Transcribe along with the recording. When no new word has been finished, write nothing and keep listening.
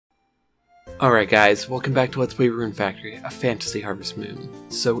Alright guys, welcome back to Let's Play Rune Factory, a Fantasy Harvest Moon.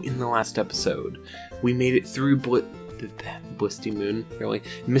 So in the last episode, we made it through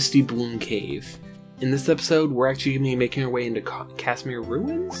Misty Bloom Cave. In this episode, we're actually going to be making our way into Kasimir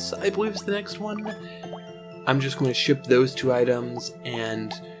Ruins, I believe is the next one. I'm just going to ship those two items,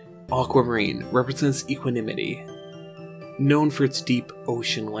 and Aquamarine represents equanimity, known for its deep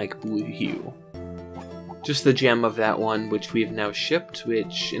ocean-like blue hue. Just the gem of that one, which we've now shipped,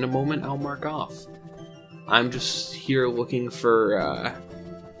 which in a moment I'll mark off. I'm just here looking for,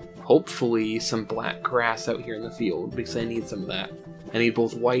 hopefully some black grass out here in the field, because I need some of that. I need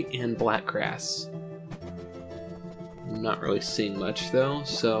both white and black grass. I'm not really seeing much though,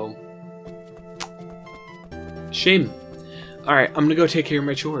 so... shame. Alright, I'm gonna go take care of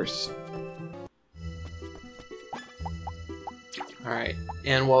my chores. Alright,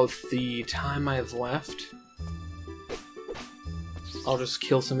 and while the time I have left, I'll just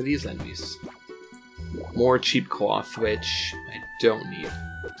kill some of these enemies. More cheap cloth, which I don't need.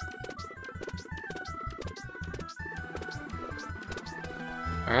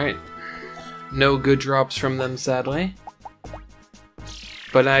 Alright. No good drops from them, sadly.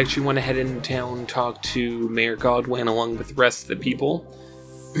 But I actually want to head into town and talk to Mayor Godwin along with the rest of the people.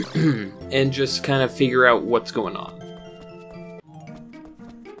 And just kind of figure out what's going on.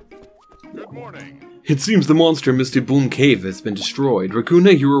 Good morning. It seems the monster Misty Bloom Cave has been destroyed.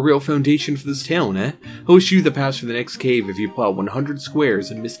 Rune, you're a real foundation for this town, eh? I'll issue you the pass for the next cave if you plow 100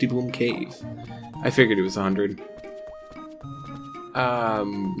 squares in Misty Bloom Cave. I figured it was 100.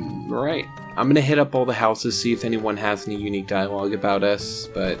 Right. I'm gonna hit up all the houses, see if anyone has any unique dialogue about us,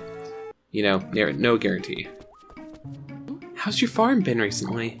 but, you know, no guarantee. How's your farm been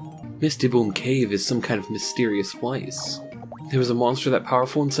recently? Misty Bloom Cave is some kind of mysterious place. There was a monster that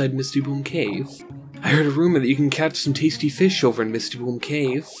powerful inside Misty Bloom Cave. I heard a rumor that you can catch some tasty fish over in Misty Bloom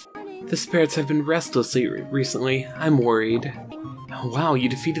Cave. The spirits have been restless recently. I'm worried. Oh, wow, you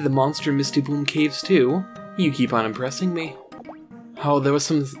defeated the monster in Misty Bloom Caves too. You keep on impressing me. Oh, there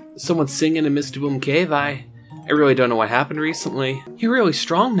was someone singing in Misty Bloom Cave. I really don't know what happened recently. You're really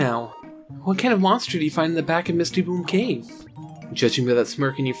strong now. What kind of monster do you find in the back of Misty Bloom Cave? Judging by that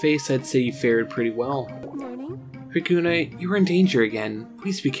smirk in your face, I'd say you fared pretty well. Rune, you were in danger again.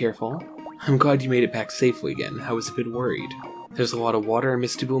 Please be careful. I'm glad you made it back safely again. I was a bit worried. There's a lot of water in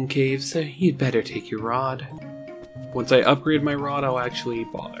Misty Bloom Cave, so you'd better take your rod. Once I upgrade my rod, I'll actually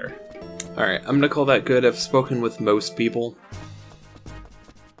bother. Alright, I'm gonna call that good. I've spoken with most people.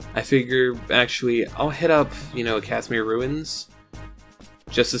 I figure, actually, I'll hit up, you know, Kasimir Ruins,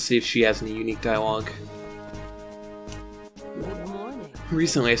 just to see if she has any unique dialogue. Good morning.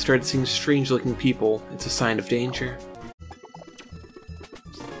 Recently, I started seeing strange-looking people. It's a sign of danger.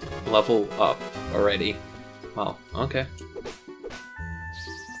 Level up already. Well, okay.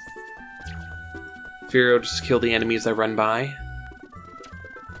 Figure I'll just kill the enemies I run by.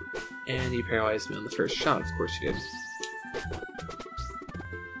 And he paralyzed me on the first shot, of course he did.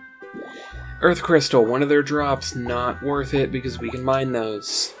 Earth Crystal, one of their drops, not worth it because we can mine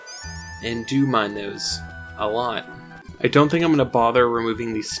those. And do mine those. A lot. I don't think I'm going to bother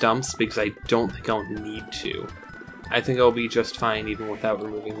removing these stumps because I don't think I'll need to. I think I'll be just fine even without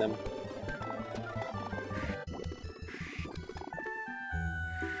removing them.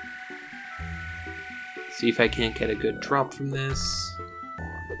 See if I can't get a good drop from this.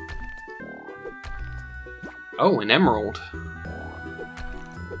 Oh, an emerald.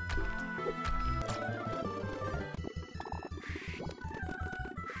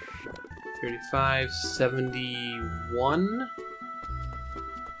 $35.71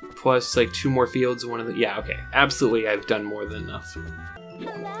 plus like 2 more fields. One of the okay, absolutely, I've done more than enough.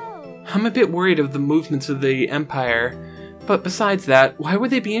 Hello. I'm a bit worried of the movements of the Empire, but besides that, why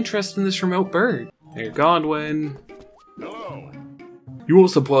would they be interested in this remote bird? Mayor Godwin. Hello. You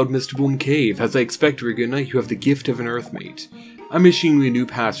also plowed Misty Bloom Cave. As I expected, Rune, you have the gift of an Earthmate. I'm issuing you a new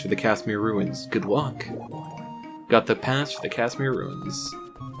pass for the Kasimir Ruins. Good luck. Got the pass for the Kasimir Ruins.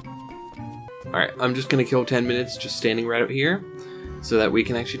 Alright, I'm just gonna kill 10 minutes just standing right out here, so that we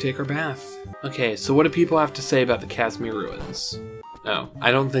can actually take our bath. Okay, so what do people have to say about the Kasimir Ruins? Oh,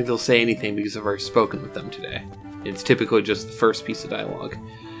 I don't think they'll say anything because I've already spoken with them today. It's typically just the first piece of dialogue.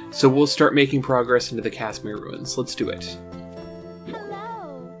 So we'll start making progress into the Kasimir Ruins. Let's do it.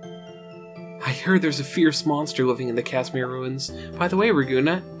 Hello. I heard there's a fierce monster living in the Kasimir Ruins. By the way,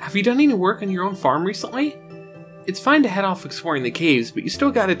 Rune, have you done any work on your own farm recently? It's fine to head off exploring the caves, but you still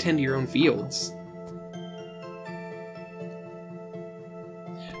gotta tend to your own fields.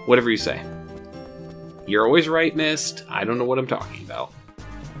 Whatever you say. You're always right, Mist. I don't know what I'm talking about.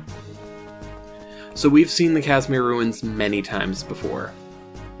 So we've seen the Kasimir Ruins many times before.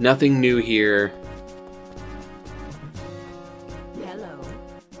 Nothing new here. Hello.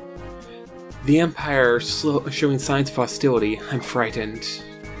 The Empire showing signs of hostility. I'm frightened.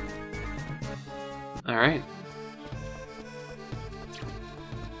 Alright.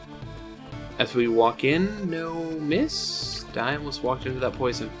 As we walk in, no miss. I almost walked into that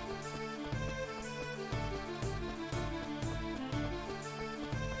poison.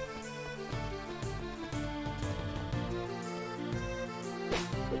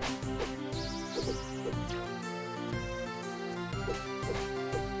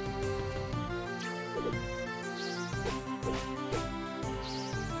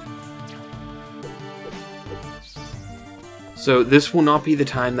 So this will not be the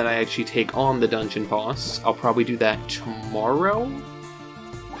time that I actually take on the dungeon boss. I'll probably do that tomorrow.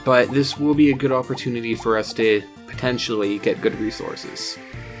 But this will be a good opportunity for us to potentially get good resources.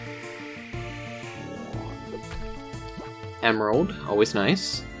 Emerald, always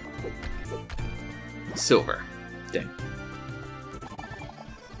nice. Silver. Dang.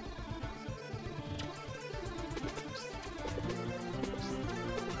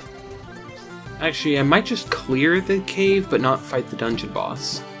 Actually, I might just clear the cave, but not fight the dungeon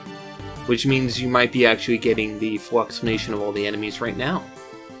boss. Which means you might be actually getting the full explanation of all the enemies right now.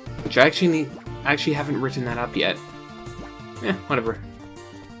 Which I actually haven't written that up yet. Eh, whatever.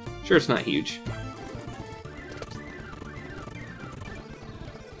 Sure, it's not huge.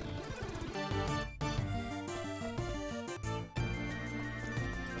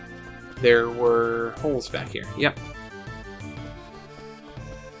 There were holes back here. Yep.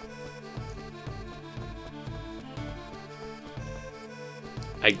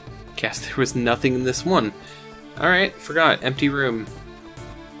 I guess there was nothing in this one. Alright, forgot. Empty room.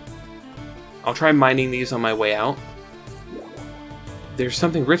 I'll try mining these on my way out. There's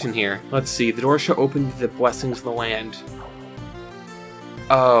something written here. Let's see. The door shall open to the blessings of the land.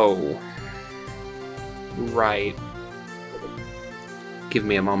 Oh. Right. Give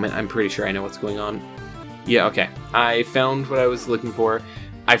me a moment. I'm pretty sure I know what's going on. Yeah, okay. I found what I was looking for.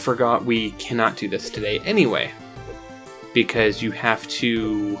 I forgot we cannot do this today anyway. Because you have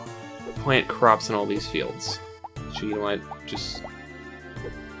to plant crops in all these fields. So you know what? Just...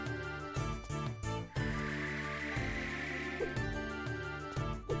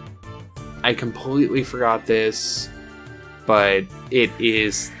 I completely forgot this, but it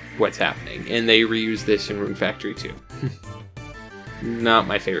is what's happening. And they reuse this in Rune Factory too. Not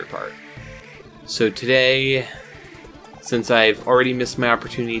my favorite part. So today, since I've already missed my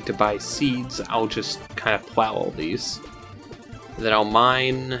opportunity to buy seeds, I'll just kind of plow all these. Then I'll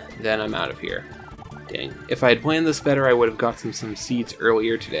mine, then I'm out of here. Dang. If I had planned this better, I would have gotten some seeds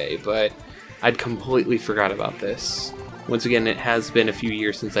earlier today, but I'd completely forgot about this. Once again, it has been a few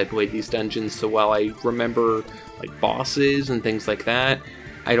years since I played these dungeons, so while I remember like bosses and things like that,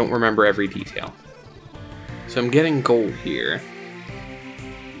 I don't remember every detail. So I'm getting gold here.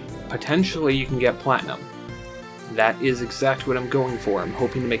 Potentially you can get platinum. That is exactly what I'm going for. I'm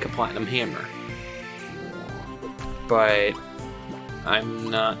hoping to make a platinum hammer. But I'm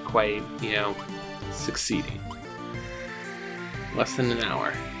not quite, you know, succeeding. Less than an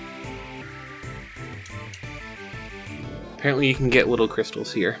hour. Apparently you can get little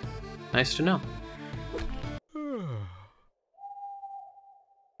crystals here. Nice to know.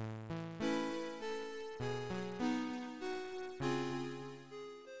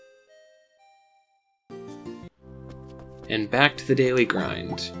 And back to the daily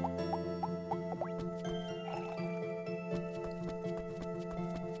grind.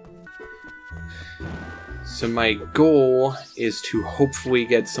 So my goal is to hopefully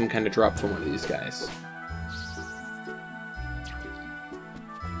get some kind of drop from one of these guys.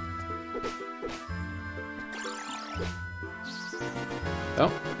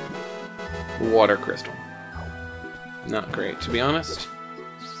 Oh. Water crystal. Not great, to be honest.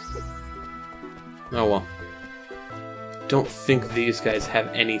 Oh well. Don't think these guys have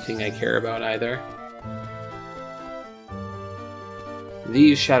anything I care about either.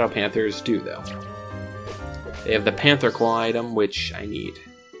 These Shadow Panthers do, though. They have the Panther Claw item, which I need.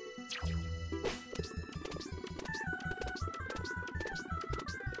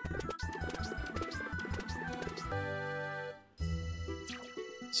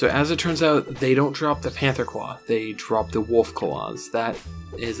 So as it turns out, they don't drop the Panther Claw, they drop the Wolf Claws. That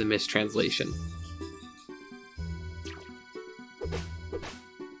is a mistranslation.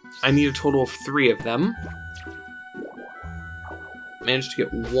 I need a total of 3 of them. Managed to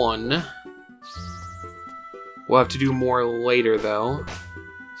get 1. We'll have to do more later, though,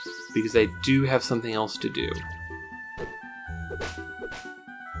 because I do have something else to do.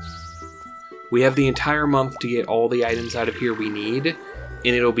 We have the entire month to get all the items out of here we need,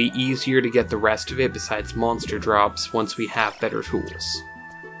 and it'll be easier to get the rest of it besides monster drops once we have better tools.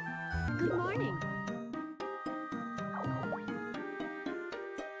 Good morning.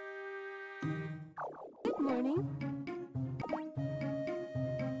 Good morning.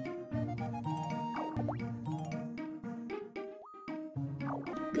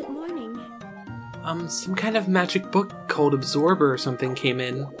 Good morning. Some kind of magic book called Absorber or something came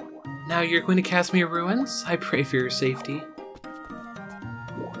in. Now you're going to Kasimir Ruins? I pray for your safety.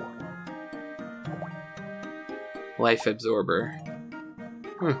 Life Absorber.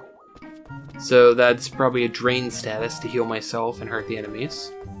 So that's probably a drain status to heal myself and hurt the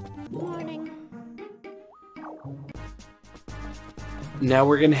enemies. Good morning. Now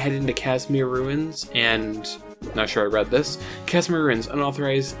we're gonna head into Kasimir Ruins and... not sure I read this. Kasimir Ruins,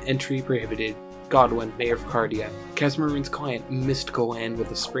 unauthorized entry prohibited. Godwin, Mayor of Cardia. Kasimir Ruins client, mystical land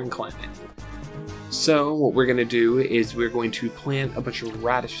with a spring climate. So what we're gonna do is we're going to plant a bunch of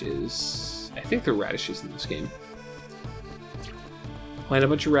radishes. I think they're radishes in this game. Plant a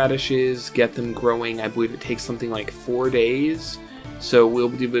bunch of radishes, get them growing. I believe it takes something like 4 days. So we'll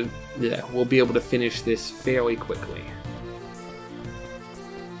be able to finish this fairly quickly.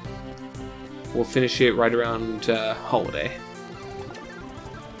 We'll finish it right around holiday.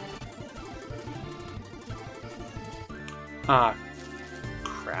 Ah,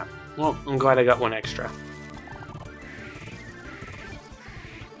 crap. Well, I'm glad I got one extra.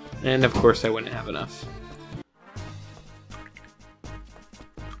 And of course I wouldn't have enough.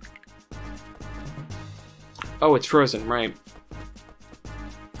 Oh, it's frozen, right.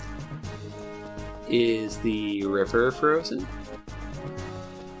 Is the river frozen?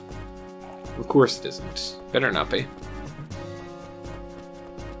 Of course it isn't. Better not be.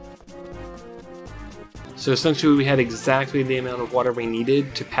 So essentially we had exactly the amount of water we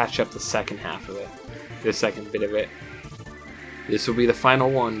needed to patch up the second half of it. The second bit of it. This will be the final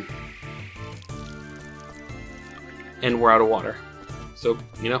one. And we're out of water. So,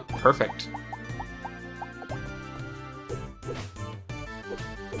 you know, perfect.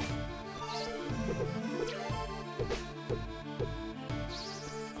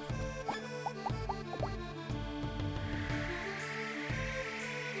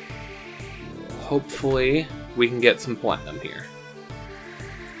 Hopefully, we can get some platinum here.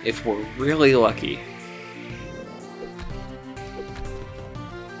 If we're really lucky.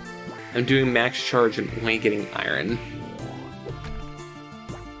 I'm doing max charge and only getting iron.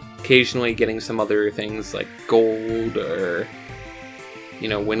 Occasionally getting some other things like gold or, you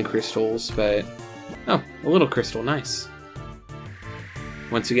know, wind crystals, but... oh, a little crystal, nice.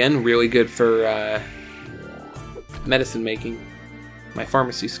 Once again, really good for medicine making. My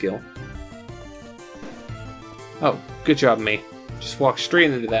pharmacy skill. Oh, good job, me. Just walk straight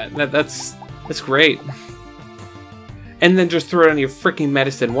into that. That's great. And then just throw it on your freaking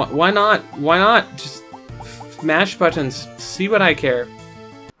medicine. Why not? Why not? Just mash buttons. See what I care.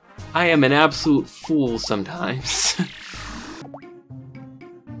 I am an absolute fool sometimes.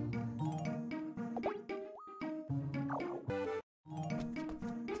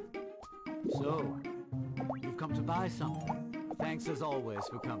 So, you've come to buy something. Thanks as always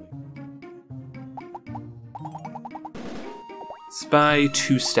for coming. Let's buy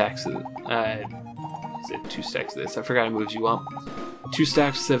 2 stacks of... is it 2 stacks of this? I forgot I moved you up. 2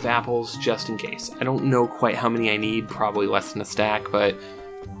 stacks of apples just in case. I don't know quite how many I need, probably less than a stack, but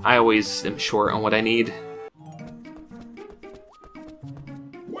I always am short on what I need.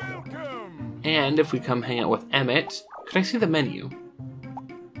 Welcome. And if we come hang out with Emmett, could I see the menu?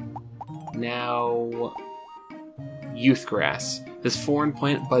 Now... youth grass. This foreign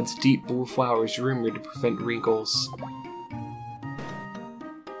plant buds deep blue flowers rumored to prevent wrinkles.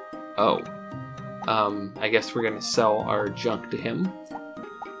 Oh. I guess we're gonna sell our junk to him.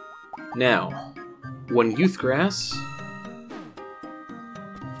 Now, one youth grass.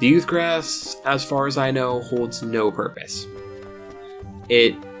 The youth grass, as far as I know, holds no purpose.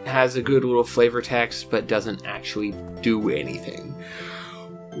 It has a good little flavor text, but doesn't actually do anything.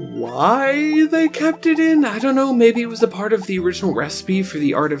 Why they kept it in? I don't know, maybe it was a part of the original recipe for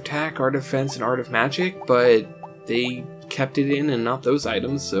the Art of Attack, Art of Defense, and Art of Magic, but they kept it in and not those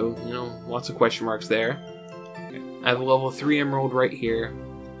items, so, you know, lots of question marks there. I have a level 3 emerald right here.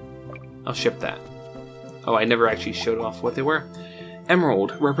 I'll ship that. Oh, I never actually showed off what they were.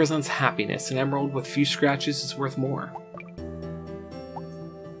 Emerald represents happiness. An emerald with few scratches is worth more.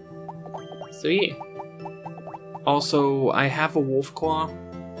 So yeah. Also, I have a wolf claw,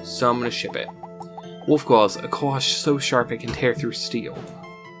 so I'm gonna ship it. Wolf claws, a claw so sharp it can tear through steel.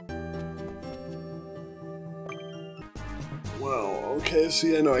 Well, okay,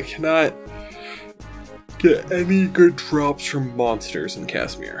 see, I know I cannot get any good drops from monsters in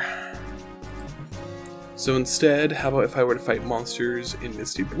Kasimir. So instead, how about if I were to fight monsters in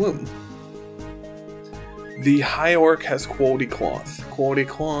Misty Bloom? The High Orc has Quality Cloth. Quality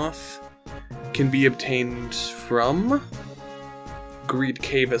Cloth can be obtained from Greed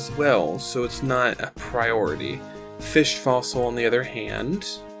Cave as well, so it's not a priority. Fish Fossil, on the other hand,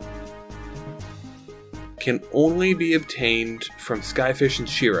 can only be obtained from Skyfish and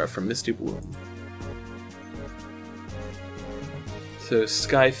Shira from Misty Bloom. So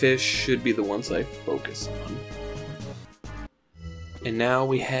Skyfish should be the ones I focus on. And now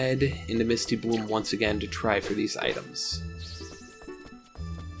we head into Misty Bloom once again to try for these items.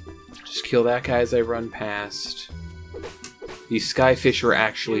 Just kill that guy as I run past. These Skyfish are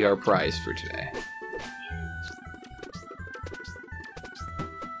actually our prize for today.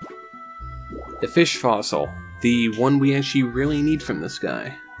 The Fish Fossil, the one we actually really need from this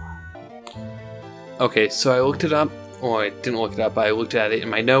guy. Okay, so I looked it up. Oh, I didn't look it up, I looked at it in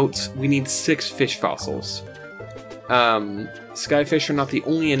my notes. We need 6 fish fossils. Skyfish are not the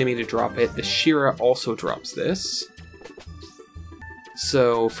only enemy to drop it. The Shira also drops this.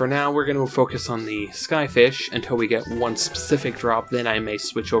 So for now, we're going to focus on the Skyfish until we get one specific drop, then I may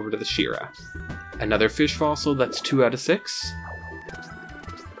switch over to the Shira. Another fish fossil, that's 2 out of 6.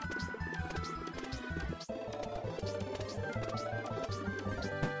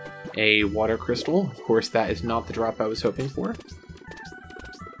 A water crystal. Of course, that is not the drop I was hoping for.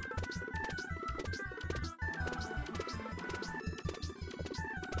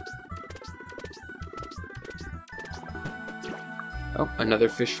 Oh, another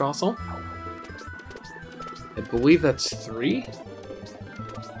fish fossil. I believe that's 3.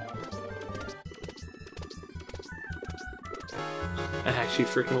 I actually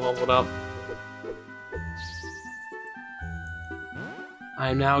freaking leveled up.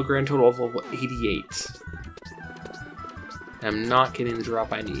 I'm now a grand total of level 88. I'm not getting the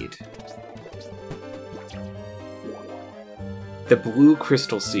drop I need. The blue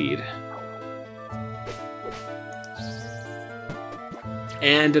crystal seed.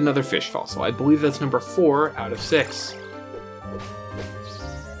 And another fish fossil. I believe that's number 4 out of 6.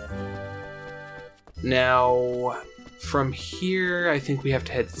 Now, from here, I think we have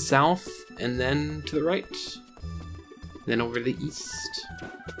to head south, and then to the right. Then over to the east.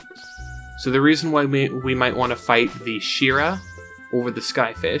 So the reason why we might want to fight the Shira over the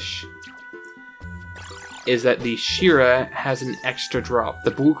Skyfish is that the Shira has an extra drop.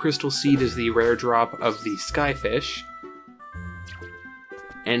 The blue crystal seed is the rare drop of the Skyfish,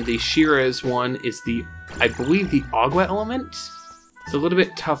 and the Shira's one is the, I believe, the Agua element. It's a little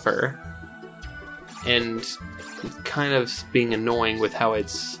bit tougher, and it's kind of being annoying with how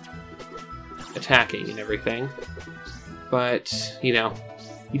it's attacking and everything. But, you know,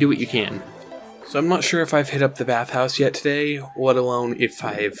 you do what you can. So I'm not sure if I've hit up the bathhouse yet today, let alone if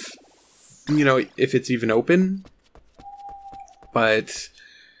I've, you know, if it's even open. But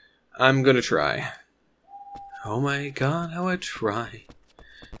I'm gonna try. Oh my god, how I try.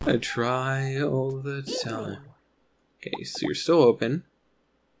 I try all the time. Okay, so you're still open.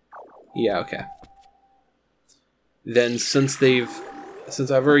 Yeah, okay. Then since I've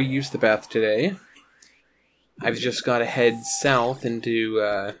already used the bath today, I've just got to head south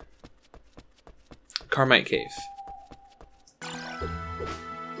into Carmite Cave.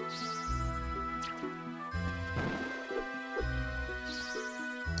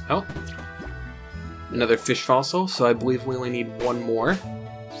 Oh. Another fish fossil, so I believe we only need one more.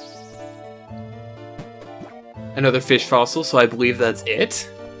 Another fish fossil, so I believe that's it.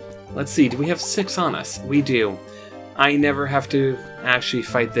 Let's see, do we have 6 on us? We do. I never have to actually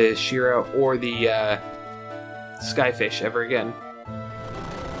fight the Shira or the Skyfish ever again.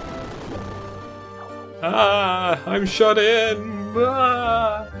 Ah, I'm shut in.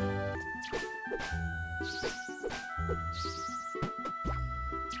 Ah.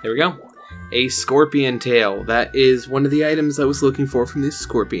 There we go. A scorpion tail. That is one of the items I was looking for from these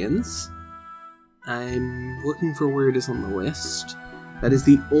scorpions. I'm looking for where it is on the list. That is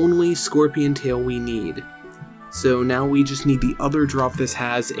the only scorpion tail we need. So now we just need the other drop this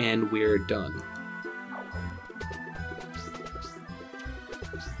has and we're done.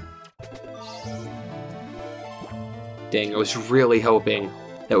 Dang, I was really hoping.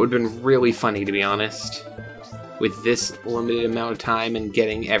 That would have been really funny, to be honest. With this limited amount of time and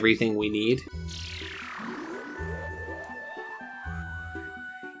getting everything we need.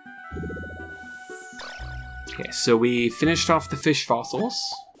 Okay, so we finished off the fish fossils.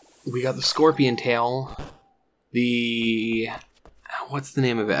 We got the scorpion tail. The... what's the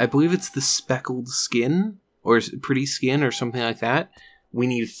name of it? I believe it's the speckled skin? Or pretty skin or something like that. We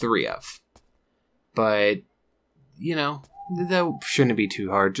need 3 of. But, you know, that shouldn't be too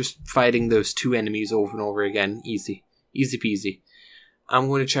hard. Just fighting those 2 enemies over and over again. Easy. Easy peasy. I'm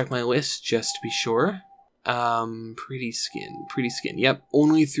going to check my list just to be sure. Pretty skin. Pretty skin. Yep,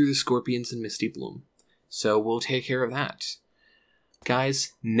 only through the Scorpions and Misty Bloom. So we'll take care of that.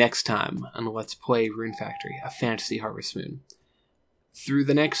 Guys, next time on Let's Play Rune Factory, a Fantasy Harvest Moon. Through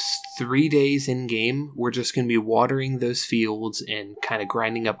the next 3 days in-game, we're just going to be watering those fields and kind of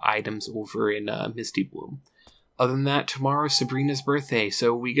grinding up items over in Misty Bloom. Other than that, tomorrow's Sabrina's birthday,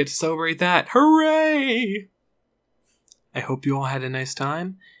 so we get to celebrate that. Hooray! I hope you all had a nice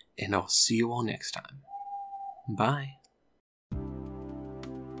time, and I'll see you all next time. Bye.